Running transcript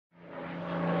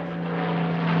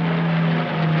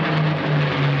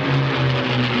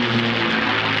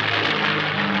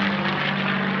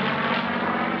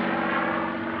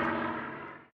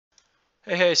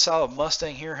everybody, Solid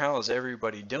Mustang here. How is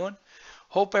everybody doing?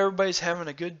 Hope everybody's having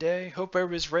a good day. Hope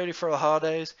everybody's ready for the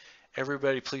holidays.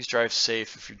 Everybody, please drive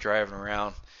safe if you're driving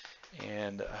around,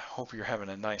 and hope you're having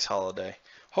a nice holiday.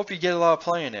 Hope you get a lot of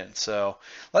playing in. So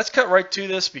let's cut right to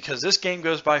this because this game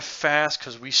goes by fast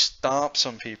because we stomp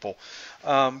some people.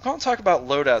 I'm going to talk about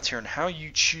loadouts here and how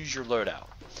you choose your loadout.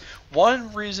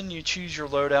 One reason you choose your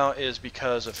loadout is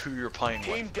because of who you're playing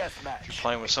with. If you're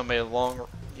playing with somebody long,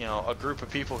 a group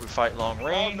of people who fight long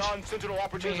range,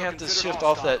 you may have to shift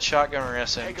off that shotgun or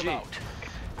SMG.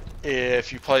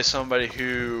 If you play somebody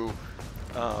who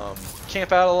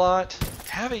camp out a lot,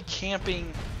 have a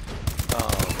camping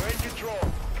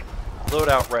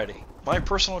loadout ready. My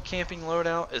personal camping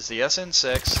loadout is the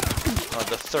SN6,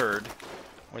 the third,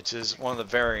 which is one of the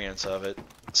variants of it.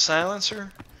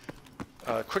 Silencer,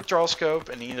 quick draw scope,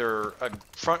 and either a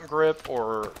front grip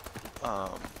or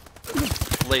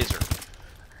laser,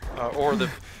 or the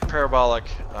parabolic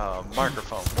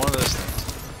microphone, one of those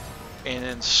things. And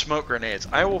then smoke grenades.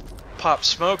 I will pop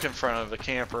smoke in front of the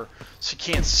camper so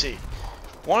you can't see.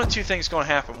 One of two things is going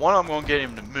to happen. One, I'm going to get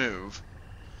him to move,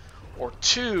 or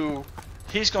two,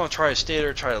 he's going to try to stay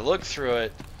there, try to look through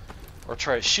it, or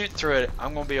try to shoot through it.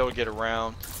 I'm going to be able to get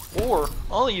around. Or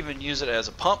I'll even use it as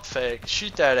a pump fake,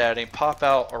 shoot that at him, pop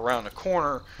out around the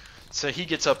corner, so he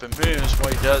gets up and moves.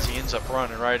 What he does, he ends up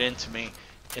running right into me,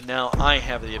 and now I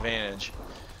have the advantage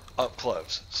up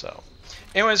close. So,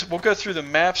 anyways, we'll go through the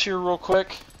maps here real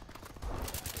quick.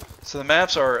 So the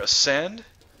maps are Ascend.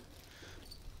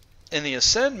 In the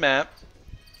Ascend map,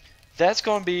 that's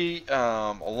going to be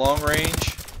a long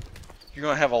range. You're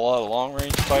going to have a lot of long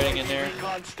range fighting in there.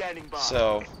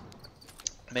 So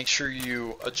make sure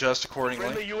you adjust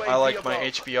accordingly. I like my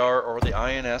HBR or the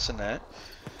INS in that.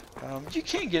 You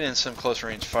can get in some close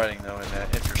range fighting though in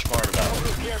that if you're smart about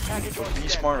it. So be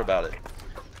smart about it.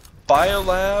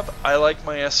 Biolab, I like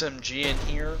my SMG in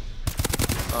here,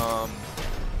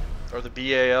 or the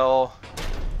BAL,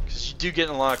 because you do get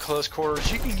in a lot of close quarters.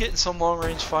 You can get in some long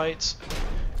range fights,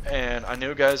 and I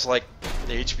know guys like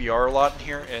the HBR a lot in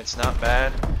here, and it's not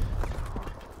bad.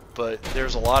 But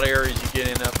there's a lot of areas you get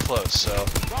in up close, so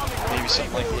maybe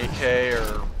something like the AK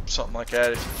or something like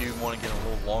that if you do want to get a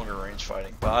little longer range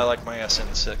fighting. But I like my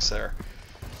SN6 there.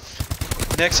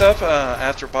 Next up,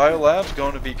 after Biolab's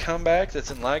going to be Comeback,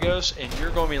 that's in Lagos, and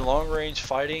you're going to be long range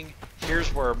fighting.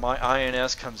 Here's where my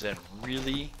INS comes in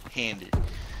really handy.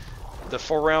 The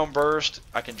 4-round burst,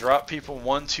 I can drop people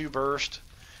 1-2 burst,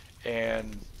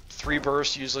 and 3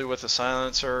 burst usually with a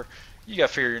silencer. You got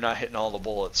to figure you're not hitting all the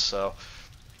bullets, so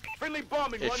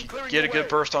if you get a good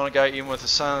burst on a guy, even with a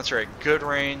silencer at good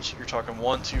range, you're talking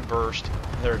 1-2 burst,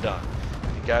 they're done.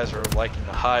 The guys are liking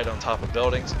to hide on top of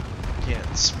buildings.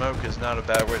 Again, smoke is not a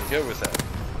bad way to go with that.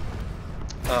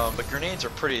 But grenades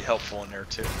are pretty helpful in there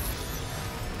too.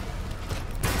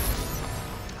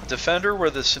 Defender, where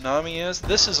the tsunami is,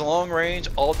 this is long range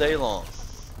all day long.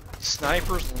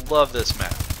 Snipers love this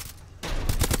map,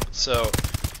 so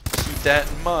keep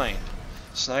that in mind.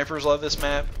 Snipers love this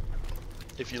map.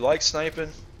 If you like sniping,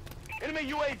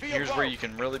 here's where you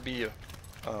can really be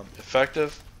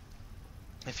effective.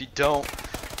 If you don't,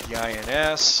 the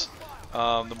INS,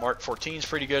 the Mark 14 is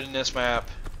pretty good in this map.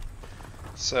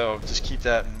 So just keep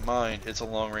that in mind. It's a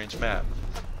long range map.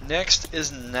 Next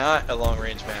is not a long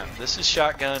range map. This is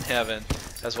Shotgun Heaven,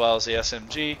 as well as the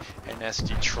SMG, and that's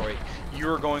Detroit. You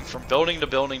are going from building to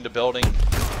building to building,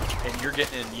 and you're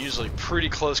getting in usually pretty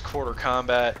close quarter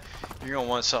combat. You're going to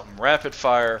want something rapid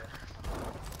fire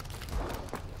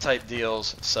type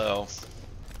deals, so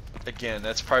again,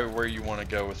 that's probably where you want to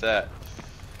go with that.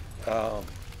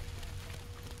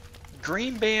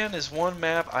 Green Band is one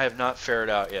map I have not fared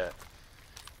out yet,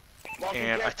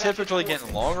 and I typically get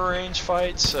in longer range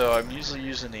fights, so I'm usually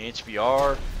using the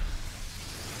HBR.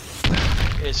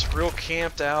 It's real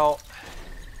camped out.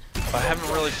 I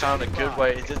haven't really found a good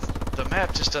way. The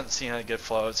map just doesn't seem like a good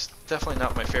flow. It's definitely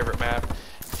not my favorite map.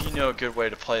 If you know a good way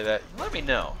to play that, let me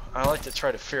know. I like to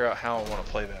try to figure out how I want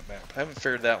to play that map. I haven't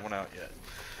figured that one out yet.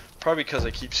 Probably because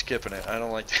I keep skipping it. I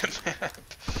don't like that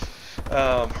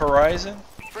map. Horizon,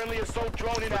 with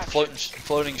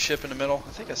floating ship in the middle.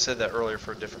 I think I said that earlier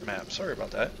for a different map. Sorry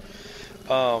about that.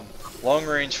 Long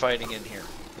range fighting in here.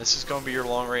 This is going to be your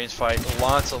long range fight.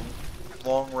 Lots of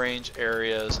long range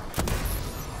areas.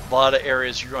 A lot of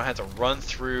areas you're going to have to run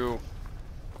through,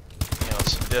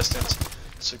 some distance.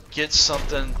 So get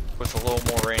something with a little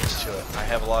more range to it. I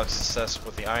have a lot of success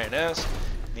with the INS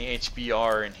and the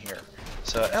HBR in here.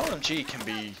 So LMG can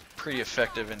be pretty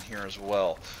effective in here as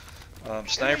well.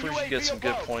 Snipers, you get some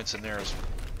good points in there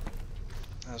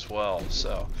as well.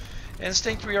 So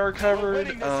Instinct we already covered.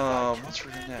 What's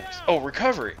we do next? Oh,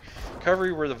 recovery.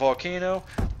 Recovery, we're the volcano.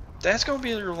 That's going to be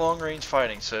your long range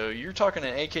fighting. So you're talking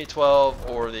an AK-12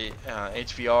 or the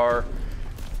HVR.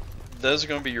 Those are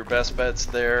going to be your best bets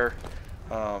there.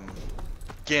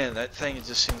 Again, that thing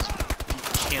just seems to be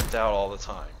camped out all the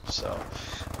time. So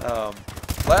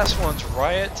last one's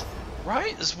Riot.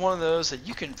 Riot is one of those that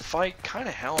you can fight kind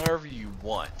of however you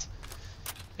want.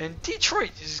 And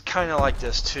Detroit is kind of like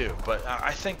this too, but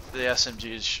I think the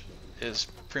SMG is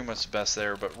pretty much the best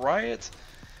there. But Riot,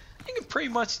 you can pretty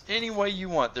much any way you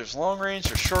want. There's long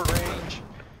range or short range,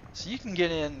 so you can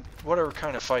get in whatever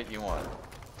kind of fight you want.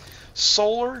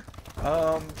 Solar,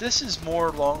 this is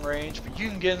more long range, but you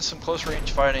can get in some close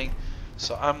range fighting.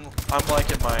 So I'm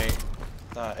liking my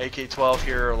AK-12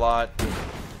 here a lot.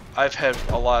 I've had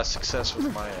a lot of success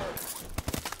with my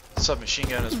submachine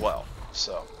gun as well.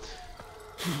 So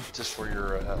just for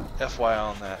your FYI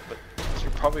on that, but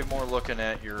you're probably more looking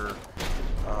at your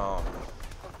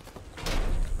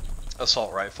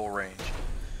assault rifle range.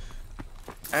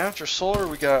 After Solar,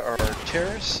 we got our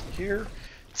Terrace here.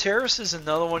 Terrace is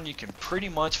another one you can pretty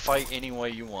much fight any way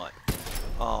you want.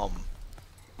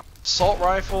 Assault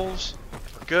rifles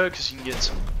are good because you can get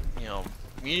some,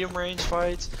 medium range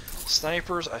fights.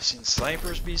 Snipers, I've seen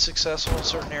snipers be successful in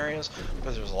certain areas,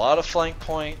 but there's a lot of flank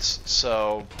points,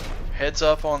 so heads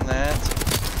up on that.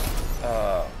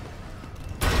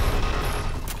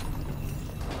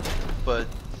 But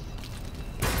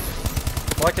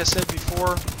like I said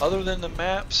before, other than the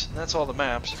maps, and that's all the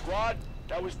maps Squad,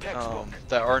 that was textbook.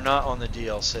 that are not on the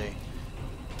DLC.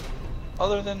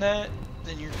 Other than that,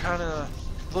 then you're kind of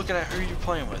looking at who you're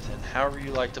playing with and however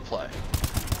you like to play.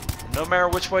 No matter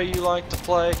which way you like to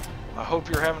play, I hope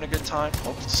you're having a good time.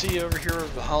 Hope to see you over here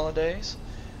over the holidays.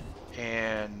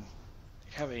 And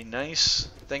have a nice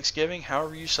Thanksgiving,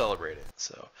 however you celebrate it.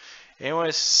 So,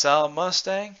 anyways, Solid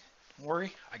Mustang, don't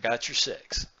worry, I got your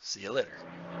 6. See you later.